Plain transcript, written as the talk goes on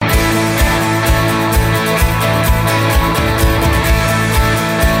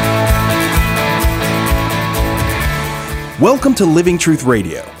Welcome to Living Truth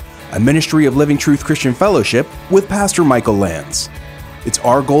Radio, a ministry of Living Truth Christian Fellowship with Pastor Michael Lands. It's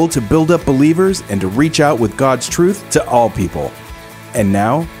our goal to build up believers and to reach out with God's truth to all people. And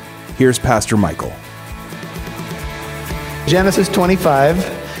now, here's Pastor Michael. Genesis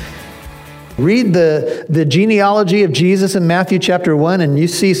 25. Read the genealogy of Jesus in Matthew chapter 1, and you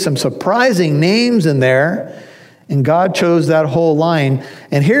see some surprising names in there. And God chose that whole line.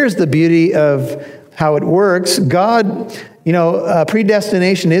 And here's the beauty of how it works. God,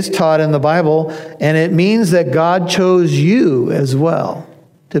 predestination is taught in the Bible, and it means that God chose you as well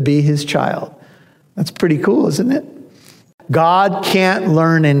to be his child. That's pretty cool, isn't it? God can't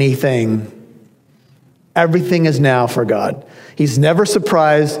learn anything. Everything is now for God. He's never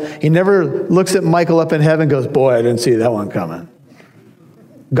surprised. He never looks at Michael up in heaven and goes, boy, I didn't see that one coming.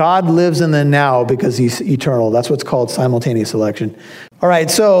 God lives in the now because he's eternal. That's what's called simultaneous election. All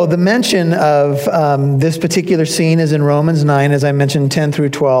right, so the mention of this particular scene is in Romans 9, as I mentioned, 10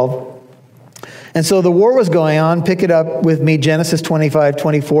 through 12. And so the war was going on. Pick it up with me, Genesis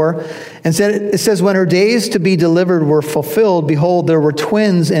 25:24. And it says, when her days to be delivered were fulfilled, behold, there were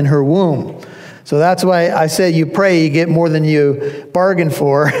twins in her womb. So that's why I said you pray, you get more than you bargain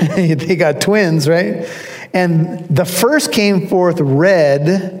for. They got twins, right? And the first came forth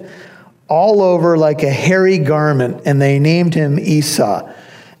red, all over like a hairy garment, and they named him Esau.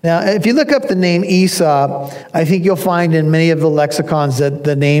 Now, if you look up the name Esau, I think you'll find in many of the lexicons that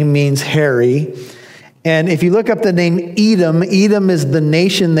the name means hairy. And if you look up the name Edom, Edom is the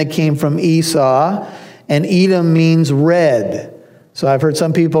nation that came from Esau, and Edom means red. So I've heard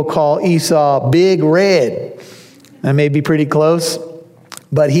some people call Esau Big Red. That may be pretty close.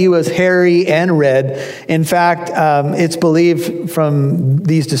 But he was hairy and red. In fact, it's believed from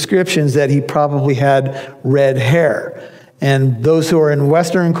these descriptions that he probably had red hair. And those who are in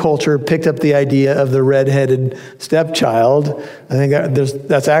Western culture picked up the idea of the red-headed stepchild. I think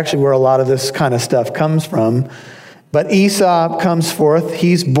that's actually where a lot of this kind of stuff comes from. But Esau comes forth.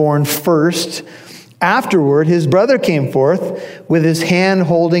 He's born first. Afterward, his brother came forth with his hand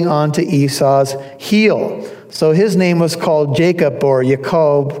holding on to Esau's heel. So his name was called Jacob or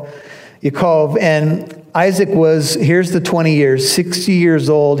Yaakov. And Isaac was, here's the 20 years, 60 years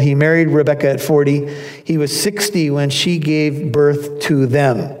old. He married Rebekah at 40. He was 60 when she gave birth to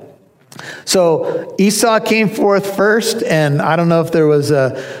them. So Esau came forth first, and I don't know if there was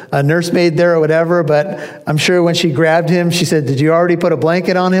a nursemaid there or whatever, but I'm sure when she grabbed him, she said, did you already put a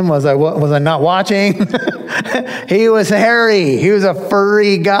blanket on him? Was I not watching? He was hairy. He was a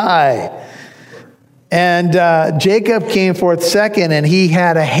furry guy. And Jacob came forth second, and he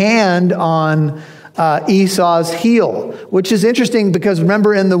had a hand on Esau's heel, which is interesting because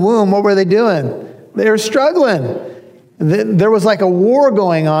remember in the womb, what were they doing? They were struggling. There was like a war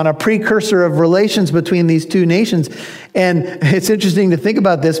going on, a precursor of relations between these two nations. And it's interesting to think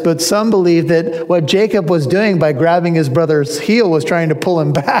about this, but some believe that what Jacob was doing by grabbing his brother's heel was trying to pull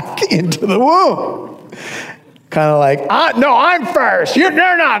him back into the womb. Kind of like, no, I'm first. You're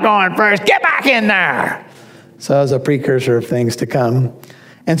not going first. Get back in there. So it was a precursor of things to come.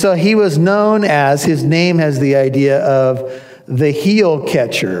 And so he was known as, his name has the idea of the heel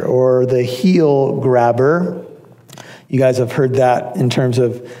catcher or the heel grabber. You guys have heard that in terms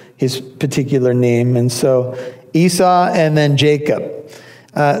of his particular name. And so Esau and then Jacob.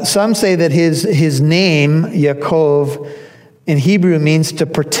 Some say that his name, Yaakov, in Hebrew means to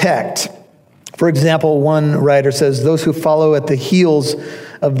protect. For example, one writer says, those who follow at the heels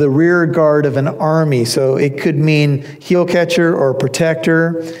of the rear guard of an army. So it could mean heel catcher or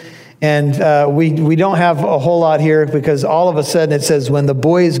protector. And we don't have a whole lot here because all of a sudden it says, when the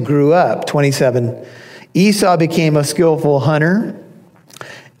boys grew up, 27, Esau became a skillful hunter,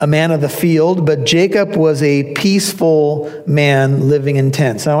 a man of the field, but Jacob was a peaceful man living in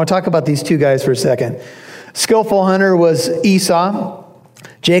tents. Now I want to talk about these two guys for a second. Skillful hunter was Esau.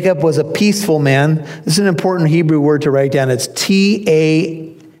 Jacob was a peaceful man. This is an important Hebrew word to write down. It's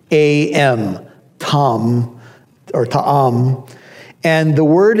T-A-A-M, Tam, or Ta'am. And the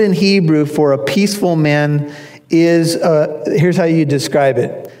word in Hebrew for a peaceful man is, here's how you describe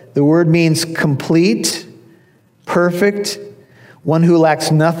it. The word means complete, perfect, one who lacks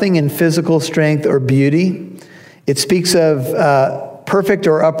nothing in physical strength or beauty. It speaks of perfect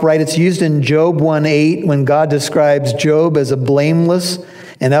or upright. It's used in Job 1:8 when God describes Job as a blameless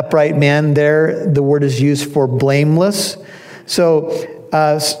and upright man. There, the word is used for blameless. So,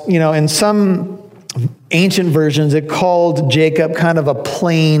 in some ancient versions, it called Jacob kind of a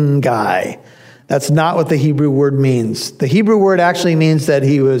plain guy. That's not what the Hebrew word means. The Hebrew word actually means that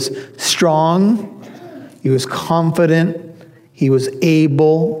he was strong, he was confident, he was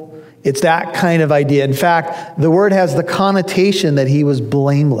able, It's that kind of idea. In fact, the word has the connotation that he was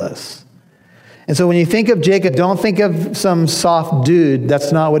blameless. And so when you think of Jacob, don't think of some soft dude.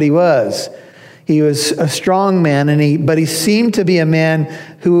 That's not what he was. He was a strong man, but he seemed to be a man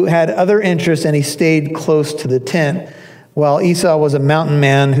who had other interests, and he stayed close to the tent, while Esau was a mountain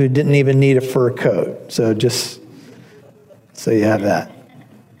man who didn't even need a fur coat. So just so you have that.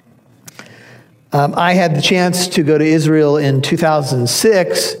 I had the chance to go to Israel in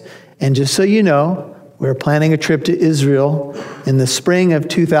 2006, and just so you know, we're planning a trip to Israel in the spring of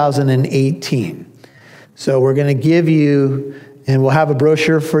 2018. So we're going to give you, and we'll have a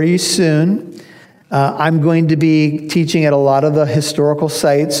brochure for you soon. I'm going to be teaching at a lot of the historical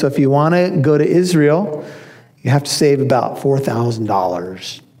sites, so if you want to go to Israel, you have to save about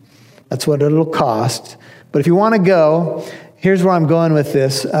 $4,000. That's what it'll cost. But if you want to go, here's where I'm going with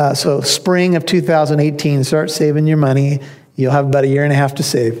this. So spring of 2018, start saving your money. You'll have about a year and a half to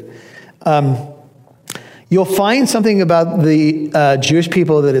save. You'll find something about the Jewish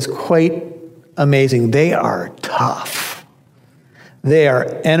people that is quite amazing. They are tough. They are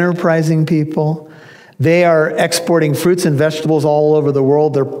enterprising people. They are exporting fruits and vegetables all over the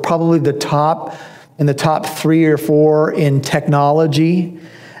world. They're probably in the top 3 or 4 in technology.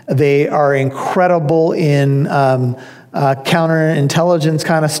 They are incredible in counterintelligence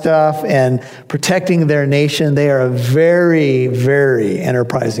kind of stuff and protecting their nation. They are a very, very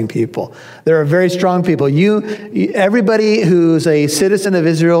enterprising people. They're a very strong people. Everybody who's a citizen of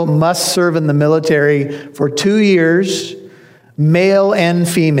Israel must serve in the military for 2 years, male and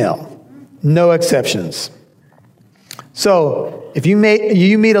female, no exceptions. So if you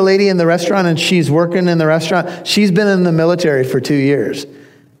meet a lady in the restaurant and she's working in the restaurant, she's been in the military for 2 years,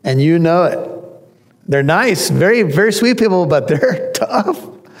 and you know it. They're nice, very, very sweet people, but they're tough.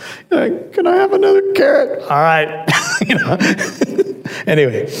 You're like, can I have another carrot? All right.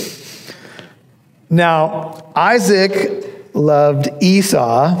 Anyway. Now, Isaac loved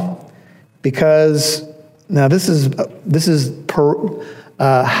Esau because, now this is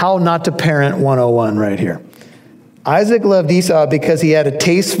how not to parent 101 right here. Isaac loved Esau because he had a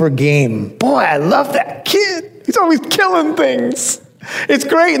taste for game. Boy, I love that kid. He's always killing things. It's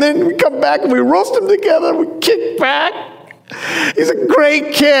great. And then we come back and we roast him together. We kick back. He's a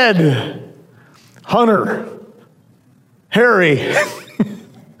great kid. Hunter. Harry.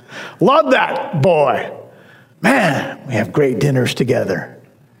 Love that boy. Man, we have great dinners together.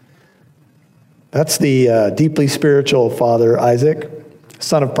 That's the deeply spiritual father, Isaac,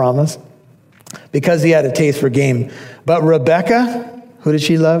 son of promise, because he had a taste for game. But Rebekah, who did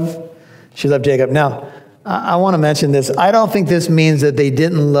she love? She loved Jacob. Now, I want to mention this. I don't think this means that they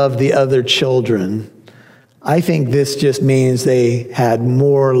didn't love the other children. I think this just means they had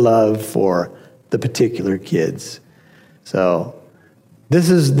more love for the particular kids. So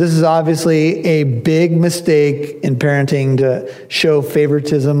this is obviously a big mistake in parenting to show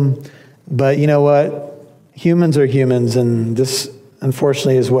favoritism. But you know what? Humans are humans, and this,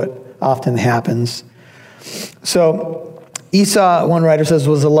 unfortunately, is what often happens. So Esau, one writer says,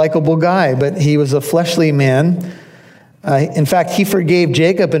 was a likable guy, but he was a fleshly man. In fact, he forgave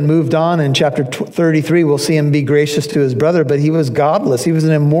Jacob and moved on. In chapter 33, we'll see him be gracious to his brother, but he was godless. He was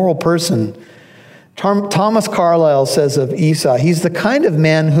an immoral person. Thomas Carlyle says of Esau, he's the kind of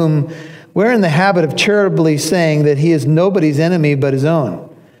man whom we're in the habit of charitably saying that he is nobody's enemy but his own.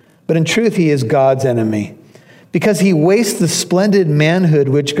 But in truth, he is God's enemy, because he wastes the splendid manhood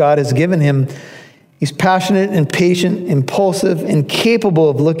which God has given him. He's passionate, impatient, impulsive, incapable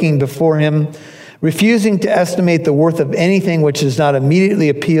of looking before him, refusing to estimate the worth of anything which does not immediately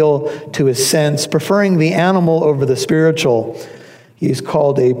appeal to his sense, preferring the animal over the spiritual. He is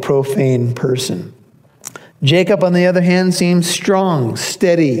called a profane person. Jacob, on the other hand, seems strong,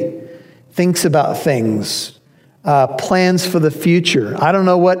 steady, thinks about things, plans for the future. I don't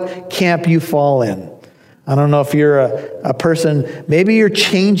know what camp you fall in. I don't know if you're a person, maybe you're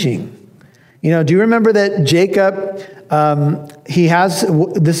changing. Do you remember that Jacob,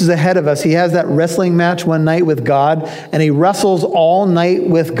 this is ahead of us, he has that wrestling match one night with God, and he wrestles all night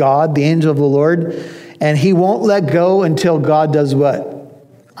with God, the angel of the Lord, and he won't let go until God does what?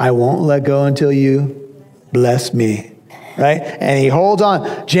 I won't let go until you bless me. Right? And he holds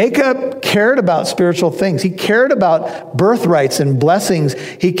on. Jacob cared about spiritual things. He cared about birthrights and blessings.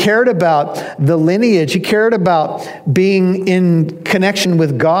 He cared about the lineage. He cared about being in connection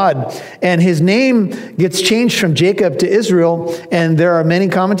with God. And his name gets changed from Jacob to Israel. And there are many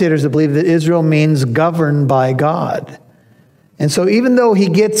commentators that believe that Israel means governed by God. And so even though he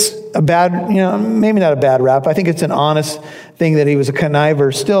gets a bad, maybe not a bad rap, I think it's an honest thing that he was a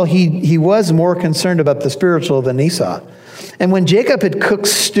conniver, still he was more concerned about the spiritual than Esau. And when Jacob had cooked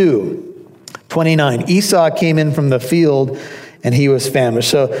stew, 29, Esau came in from the field, and he was famished.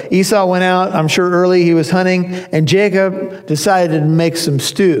 So Esau went out, I'm sure early, he was hunting, and Jacob decided to make some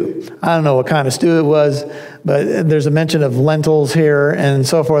stew. I don't know what kind of stew it was, but there's a mention of lentils here and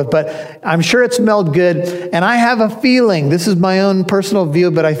so forth, but I'm sure it smelled good. And I have a feeling, this is my own personal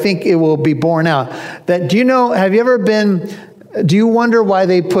view, but I think it will be borne out, that, have you ever been, do you wonder why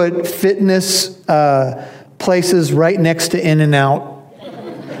they put fitness places right next to In-N-Out?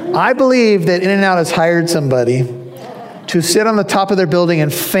 I believe that In-N-Out has hired somebody to sit on the top of their building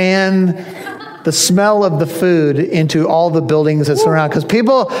and fan the smell of the food into all the buildings that surround. Because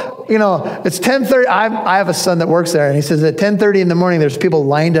people, it's 10:30. I have a son that works there, and he says at 10:30 in the morning, there's people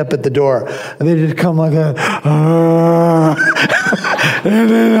lined up at the door, and they just come like that, in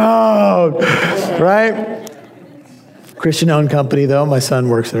and out, right? Christian-owned company, though. My son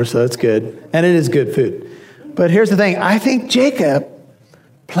works there, so it's good, and it is good food. But here's the thing: I think Jacob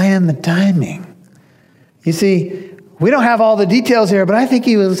planned the timing. You see, we don't have all the details here, but I think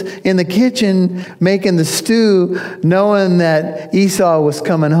he was in the kitchen making the stew, knowing that Esau was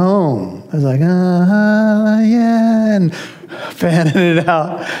coming home. I was like, yeah, and fanning it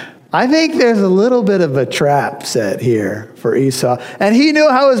out. I think there's a little bit of a trap set here for Esau. And he knew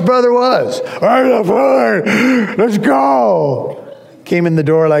how his brother was. Let's go. Came in the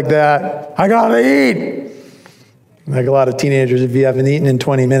door like that. I got to eat. Like a lot of teenagers, if you haven't eaten in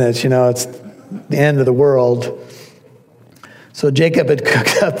 20 minutes, it's the end of the world. So Jacob had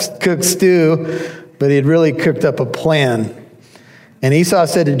cooked stew, but he had really cooked up a plan. And Esau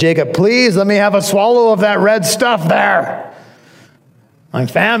said to Jacob, please let me have a swallow of that red stuff there. I'm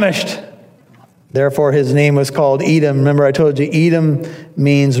famished. Therefore his name was called Edom. Remember I told you Edom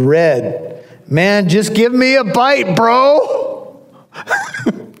means red. Man, just give me a bite, bro.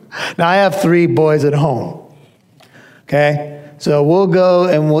 Now I have 3 boys at home. Okay? So we'll go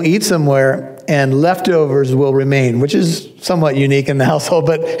and we'll eat somewhere, and leftovers will remain, which is somewhat unique in the household,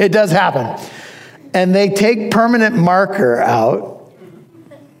 but it does happen. And they take permanent marker out.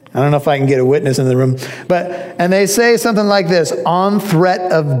 I don't know if I can get a witness in the room, and they say something like this, on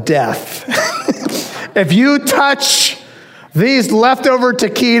threat of death. If you touch these leftover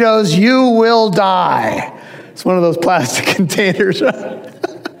taquitos, you will die. It's one of those plastic containers.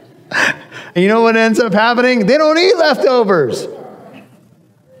 And you know what ends up happening? They don't eat leftovers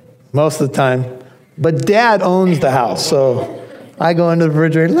most of the time. But Dad owns the house, so I go into the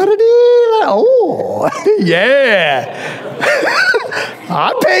refrigerator. Oh, yeah.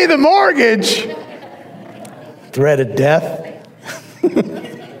 I pay the mortgage. Threat of death.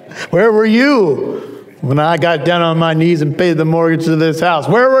 Where were you when I got down on my knees and paid the mortgage to this house?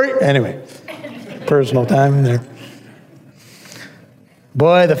 Where were you? Anyway, personal time in there.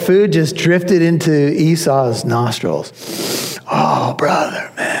 Boy, the food just drifted into Esau's nostrils. Oh,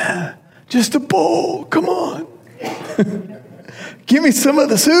 brother, man. Just a bowl. Come on. Give me some of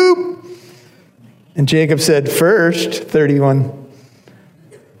the soup. And Jacob said, first, 31.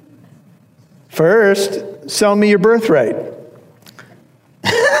 First, sell me your birthright.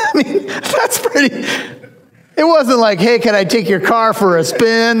 I mean, that's pretty. It wasn't like, hey, can I take your car for a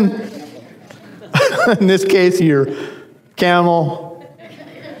spin? In this case, your camel.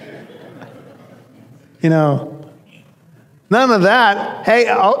 None of that. Hey,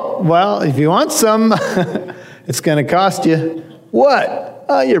 well, if you want some, it's going to cost you what?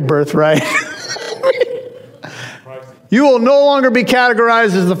 Your birthright. You will no longer be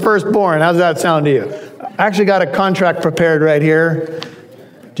categorized as the firstborn. How's that sound to you? I actually got a contract prepared right here.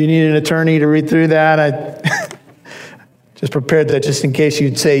 Do you need an attorney to read through that? I just prepared that just in case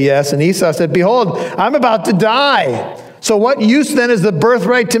you'd say yes. And Esau said, behold, I'm about to die. So what use then is the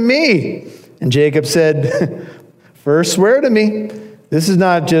birthright to me? And Jacob said, first swear to me. This is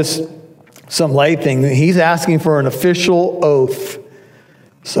not just some light thing. He's asking for an official oath.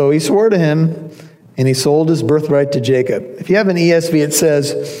 So he swore to him, and he sold his birthright to Jacob. If you have an ESV, it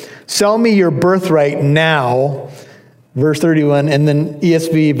says, sell me your birthright now, verse 31, and then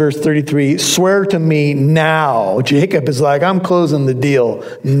ESV, verse 33, swear to me now. Jacob is like, I'm closing the deal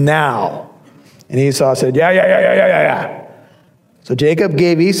now. And Esau said, yeah. So Jacob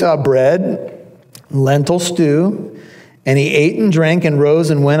gave Esau bread, lentil stew, and he ate and drank and rose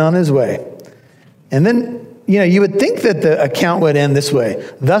and went on his way. And then, you would think that the account would end this way.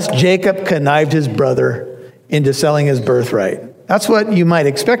 Thus Jacob connived his brother into selling his birthright. That's what you might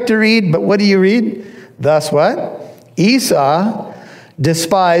expect to read, but what do you read? Thus what? Esau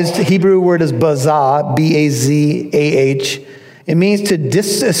despised, Hebrew word is bazah, B-A-Z-A-H, It means to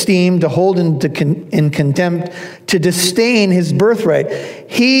disesteem, to hold in contempt, to disdain his birthright.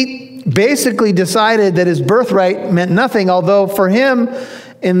 He basically decided that his birthright meant nothing, although for him,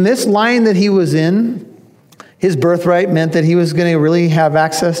 in this line that he was in, his birthright meant that he was going to really have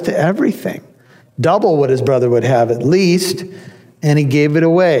access to everything. Double what his brother would have at least, and he gave it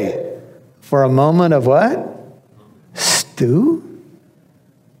away for a moment of what? Stew?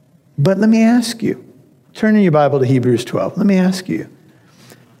 But let me ask you, turn in your Bible to Hebrews 12. Let me ask you,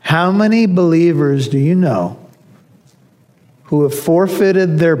 how many believers do you know who have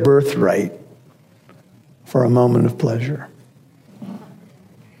forfeited their birthright for a moment of pleasure?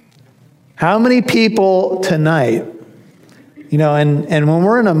 How many people tonight, and when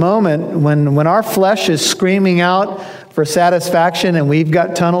we're in a moment, when our flesh is screaming out for satisfaction and we've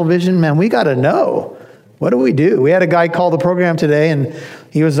got tunnel vision, man, we got to know. What do? We had a guy call the program today, and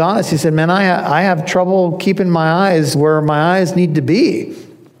he was honest. He said, man, I have trouble keeping my eyes where my eyes need to be.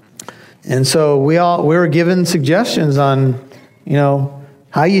 And so we were given suggestions on,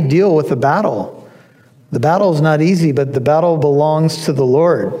 how you deal with the battle. The battle is not easy, but the battle belongs to the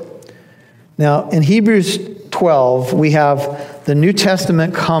Lord. Now, in Hebrews 12, we have the New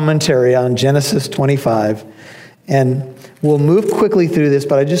Testament commentary on Genesis 25, and we'll move quickly through this,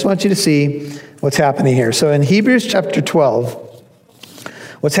 but I just want you to see what's happening here. So in Hebrews chapter 12,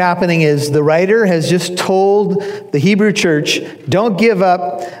 what's happening is the writer has just told the Hebrew church, don't give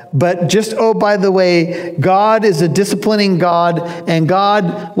up, but just, oh, by the way, God is a disciplining God, and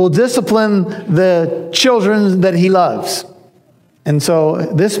God will discipline the children that he loves. And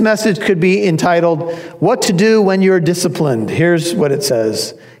so this message could be entitled, What to Do When You're Disciplined. Here's what it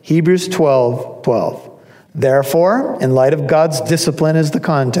says, Hebrews 12:12. Therefore, in light of God's discipline is the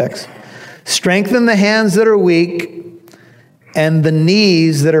context, strengthen the hands that are weak and the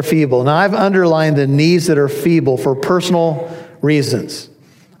knees that are feeble. Now, I've underlined the knees that are feeble for personal reasons.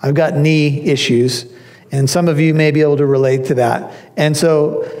 I've got knee issues, and some of you may be able to relate to that. And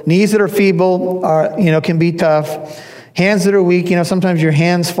so knees that are feeble are, can be tough. Hands that are weak, sometimes your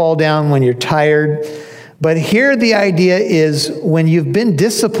hands fall down when you're tired. But here the idea is when you've been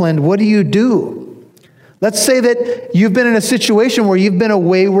disciplined, what do? Let's say that you've been in a situation where you've been a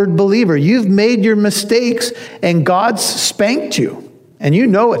wayward believer. You've made your mistakes and God's spanked you. And you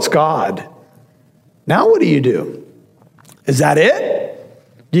know it's God. Now what do? Is that it?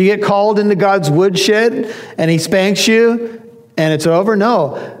 Do you get called into God's woodshed and he spanks you and it's over?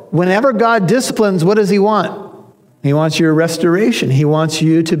 No. Whenever God disciplines, what does he want? He wants your restoration. He wants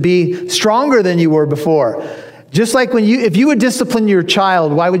you to be stronger than you were before. Just like if you would discipline your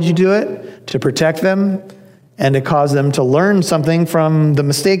child, why would you do it? To protect them and to cause them to learn something from the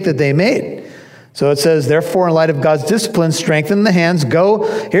mistake that they made. So it says, therefore, in light of God's discipline, strengthen the hands.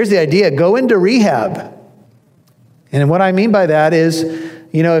 Here's the idea, go into rehab. And what I mean by that is,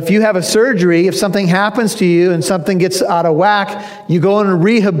 if you have a surgery, if something happens to you and something gets out of whack, you go and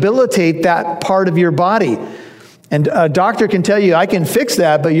rehabilitate that part of your body. And a doctor can tell you, I can fix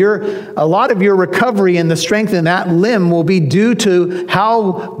that, but a lot of your recovery and the strength in that limb will be due to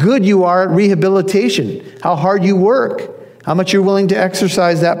how good you are at rehabilitation, how hard you work, how much you're willing to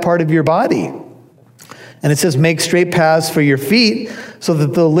exercise that part of your body. And it says, make straight paths for your feet, so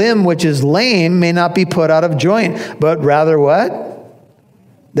that the limb which is lame may not be put out of joint, but rather what?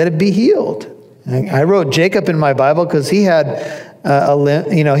 That it be healed. I wrote Jacob in my Bible because he had a limb,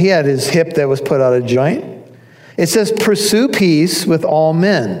 he had his hip that was put out of joint. It says, pursue peace with all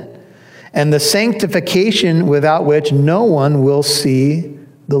men, and the sanctification without which no one will see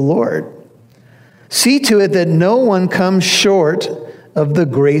the Lord. See to it that no one comes short of the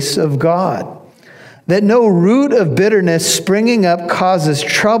grace of God, that no root of bitterness springing up causes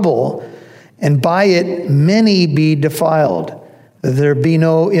trouble, and by it many be defiled, that there be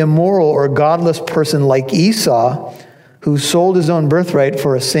no immoral or godless person like Esau, who sold his own birthright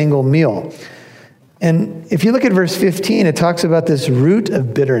for a single meal. And if you look at verse 15, it talks about this root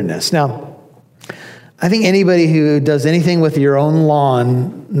of bitterness. Now, I think anybody who does anything with your own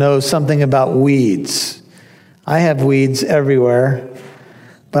lawn knows something about weeds. I have weeds everywhere,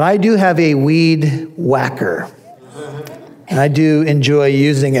 but I do have a weed whacker. And I do enjoy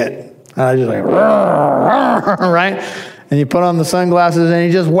using it. I just like, right? And you put on the sunglasses and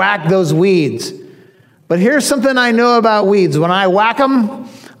you just whack those weeds. But here's something I know about weeds. When I whack them,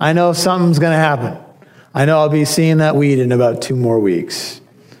 I know something's going to happen. I know I'll be seeing that weed in about 2 more weeks.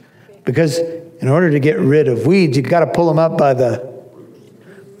 Because in order to get rid of weeds, you've got to pull them up by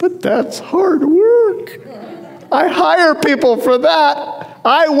but that's hard work. I hire people for that.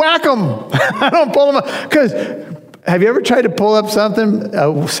 I whack them. I don't pull them up. Because have you ever tried to pull up something?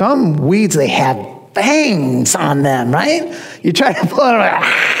 Some weeds, they have fangs on them, right? You try to pull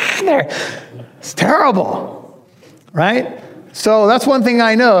it, it's terrible, right? So that's one thing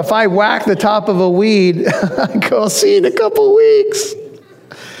I know. If I whack the top of a weed, I go see in a couple weeks.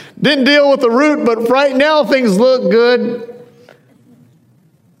 Didn't deal with the root, but right now things look good.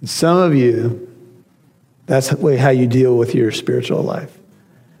 Some of you, that's how you deal with your spiritual life.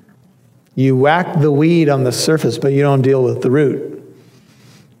 You whack the weed on the surface, but you don't deal with the root.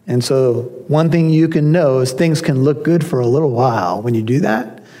 And so one thing you can know is things can look good for a little while when you do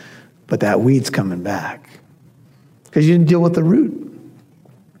that, but that weed's coming back because you didn't deal with the root.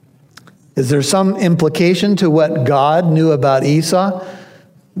 Is there some implication to what God knew about Esau?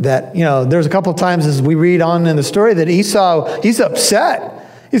 That, there's a couple of times as we read on in the story that Esau, he's upset.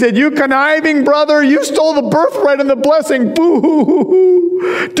 He said, "You conniving brother, you stole the birthright and the blessing.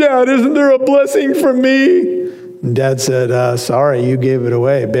 Boo-hoo-hoo-hoo. Dad, isn't there a blessing for me?" And Dad said, "Sorry, you gave it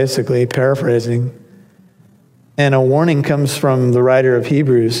away," basically paraphrasing. And a warning comes from the writer of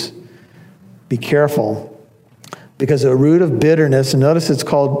Hebrews. Be careful. Because a root of bitterness, and notice it's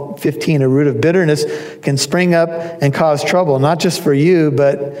called 15, a root of bitterness can spring up and cause trouble, not just for you,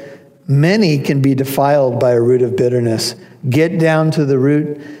 but many can be defiled by a root of bitterness. Get down to the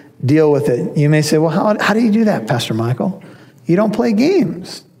root, deal with it. You may say, well, how do you do that, Pastor Michael? You don't play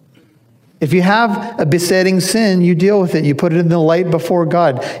games. If you have a besetting sin, you deal with it. You put it in the light before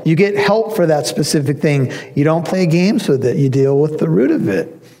God. You get help for that specific thing. You don't play games with it. You deal with the root of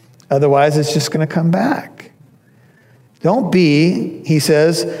it. Otherwise, it's just going to come back. Don't be, he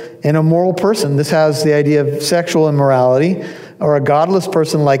says, an immoral person. This has the idea of sexual immorality, or a godless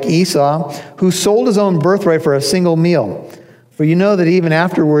person like Esau, who sold his own birthright for a single meal. For you know that even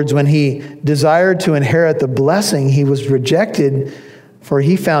afterwards, when he desired to inherit the blessing, he was rejected, for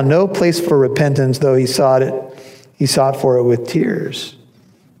he found no place for repentance, though he sought for it with tears.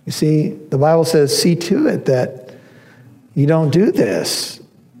 You see, the Bible says, see to it that you don't do this.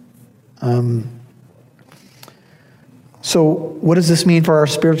 So what does this mean for our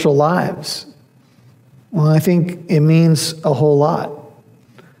spiritual lives? Well, I think it means a whole lot.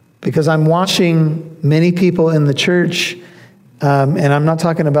 Because I'm watching many people in the church, and I'm not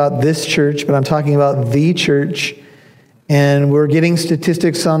talking about this church, but I'm talking about the church, and we're getting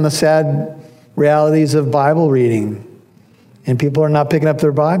statistics on the sad realities of Bible reading. And people are not picking up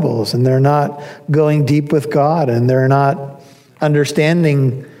their Bibles, and they're not going deep with God, and they're not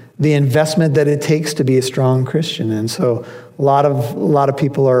understanding the investment that it takes to be a strong Christian. And so a lot of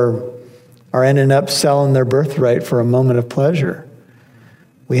people are ending up selling their birthright for a moment of pleasure.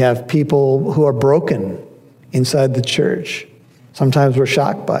 We have people who are broken inside the church. Sometimes we're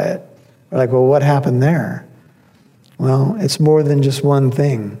shocked by it. We're like, well, what happened there? Well, it's more than just one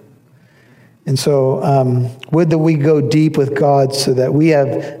thing. And so would that we go deep with God so that we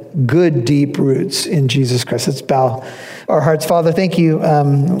have good, deep roots in Jesus Christ. Let's bow our hearts. Father, thank you.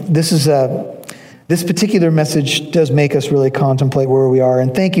 This particular message does make us really contemplate where we are.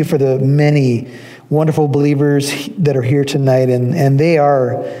 And thank you for the many wonderful believers that are here tonight. And they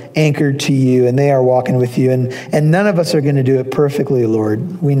are anchored to you, and they are walking with you. And none of us are going to do it perfectly,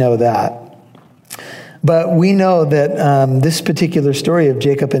 Lord. We know that. But we know that this particular story of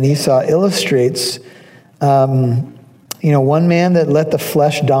Jacob and Esau illustrates, one man that let the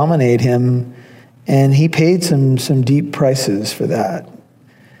flesh dominate him, and he paid some deep prices for that.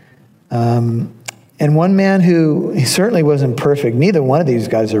 And one man who he certainly wasn't perfect. Neither one of these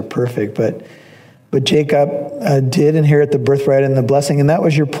guys are perfect, but Jacob did inherit the birthright and the blessing, and that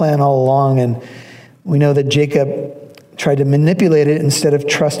was your plan all along. And we know that Jacob tried to manipulate it instead of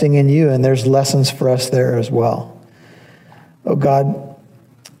trusting in you, and there's lessons for us there as well. Oh God,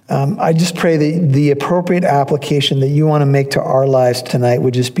 I just pray that the appropriate application that you want to make to our lives tonight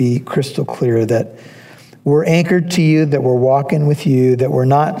would just be crystal clear, that we're anchored to you, that we're walking with you, that we're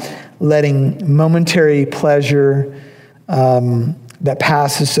not letting momentary pleasure that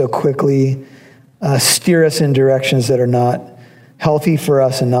passes so quickly steer us in directions that are not healthy for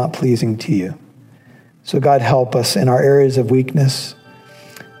us and not pleasing to you. So God, help us in our areas of weakness.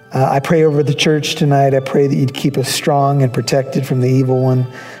 I pray over the church tonight. I pray that you'd keep us strong and protected from the evil one.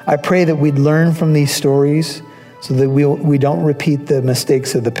 I pray that we'd learn from these stories so that we don't repeat the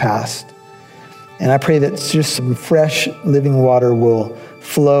mistakes of the past. And I pray that just some fresh living water will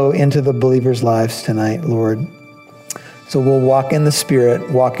flow into the believers' lives tonight, Lord. So we'll walk in the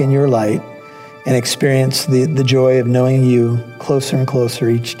Spirit, walk in your light, and experience the joy of knowing you closer and closer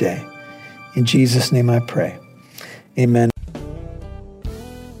each day. In Jesus' name I pray. Amen.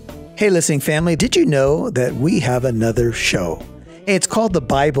 Hey, listening family, did you know that we have another show? Hey, it's called The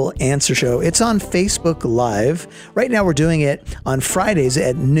Bible Answer Show. It's on Facebook Live. Right now we're doing it on Fridays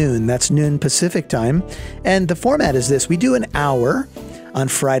at noon. That's noon Pacific time. And the format is this. We do an hour on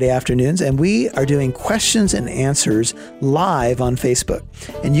Friday afternoons, and we are doing questions and answers live on Facebook.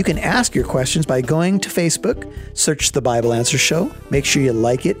 And you can ask your questions by going to Facebook, search The Bible Answer Show, make sure you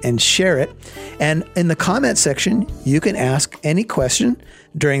like it and share it. And in the comment section, you can ask any question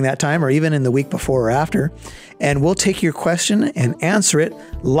during that time or even in the week before or after. And we'll take your question and answer it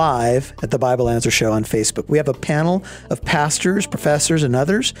live at the Bible Answer Show on Facebook. We have a panel of pastors, professors, and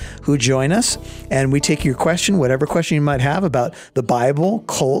others who join us, and we take your question, whatever question you might have about the Bible,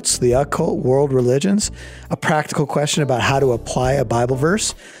 cults, the occult, world religions, a practical question about how to apply a Bible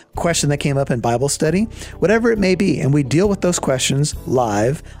verse, question that came up in Bible study, whatever it may be, and we deal with those questions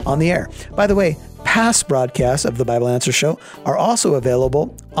live on the air. By the way, past broadcasts of the Bible Answer Show are also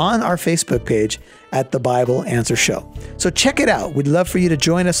available on our Facebook page at the Bible Answer Show. So check it out. We'd love for you to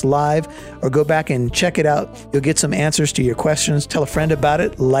join us live or go back and check it out. You'll get some answers to your questions. Tell a friend about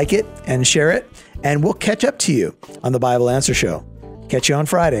it, like it, and share it. And we'll catch up to you on the Bible Answer Show. Catch you on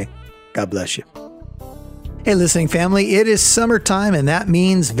Friday. God bless you. Hey, listening family, it is summertime, and that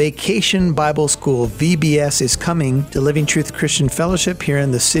means Vacation Bible School, VBS, is coming to Living Truth Christian Fellowship here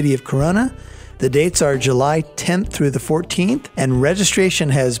in the city of Corona. The dates are July 10th through the 14th, and registration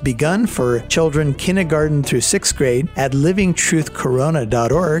has begun for children kindergarten through 6th grade at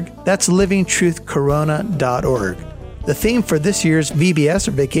livingtruthcorona.org. That's livingtruthcorona.org. The theme for this year's VBS,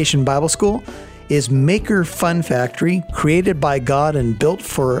 or Vacation Bible School, is Maker Fun Factory, created by God and built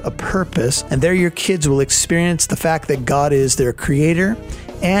for a purpose. And there your kids will experience the fact that God is their creator,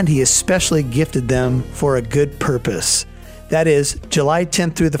 and He especially gifted them for a good purpose. That is July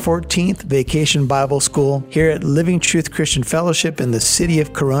 10th through the 14th, Vacation Bible School here at Living Truth Christian Fellowship in the city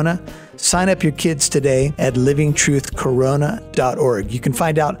of Corona. Sign up your kids today at livingtruthcorona.org. You can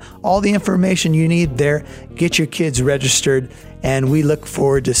find out all the information you need there. Get your kids registered, and we look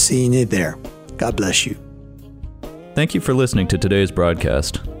forward to seeing you there. God bless you. Thank you for listening to today's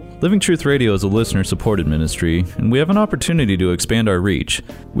broadcast. Living Truth Radio is a listener-supported ministry, and we have an opportunity to expand our reach.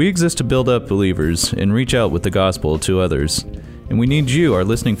 We exist to build up believers and reach out with the gospel to others. And we need you, our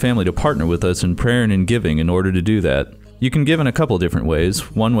listening family, to partner with us in prayer and in giving in order to do that. You can give in a couple different ways.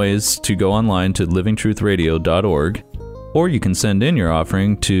 One way is to go online to livingtruthradio.org, or you can send in your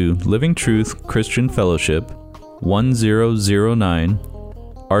offering to Living Truth Christian Fellowship, 1009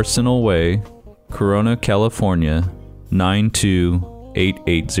 Arsenal Way, Corona, California,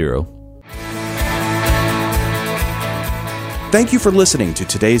 92880. Thank you for listening to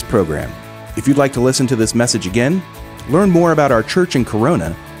today's program. If you'd like to listen to this message again, learn more about our church in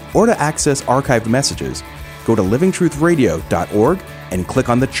Corona, or to access archived messages, go to livingtruthradio.org and click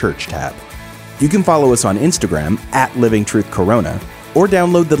on the Church tab. You can follow us on Instagram at Living Truth Corona, or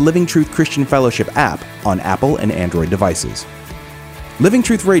download the Living Truth Christian Fellowship app on Apple and Android devices. Living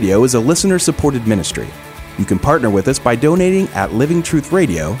Truth Radio is a listener-supported ministry. You can partner with us by donating at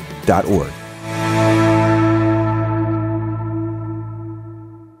livingtruthradio.org.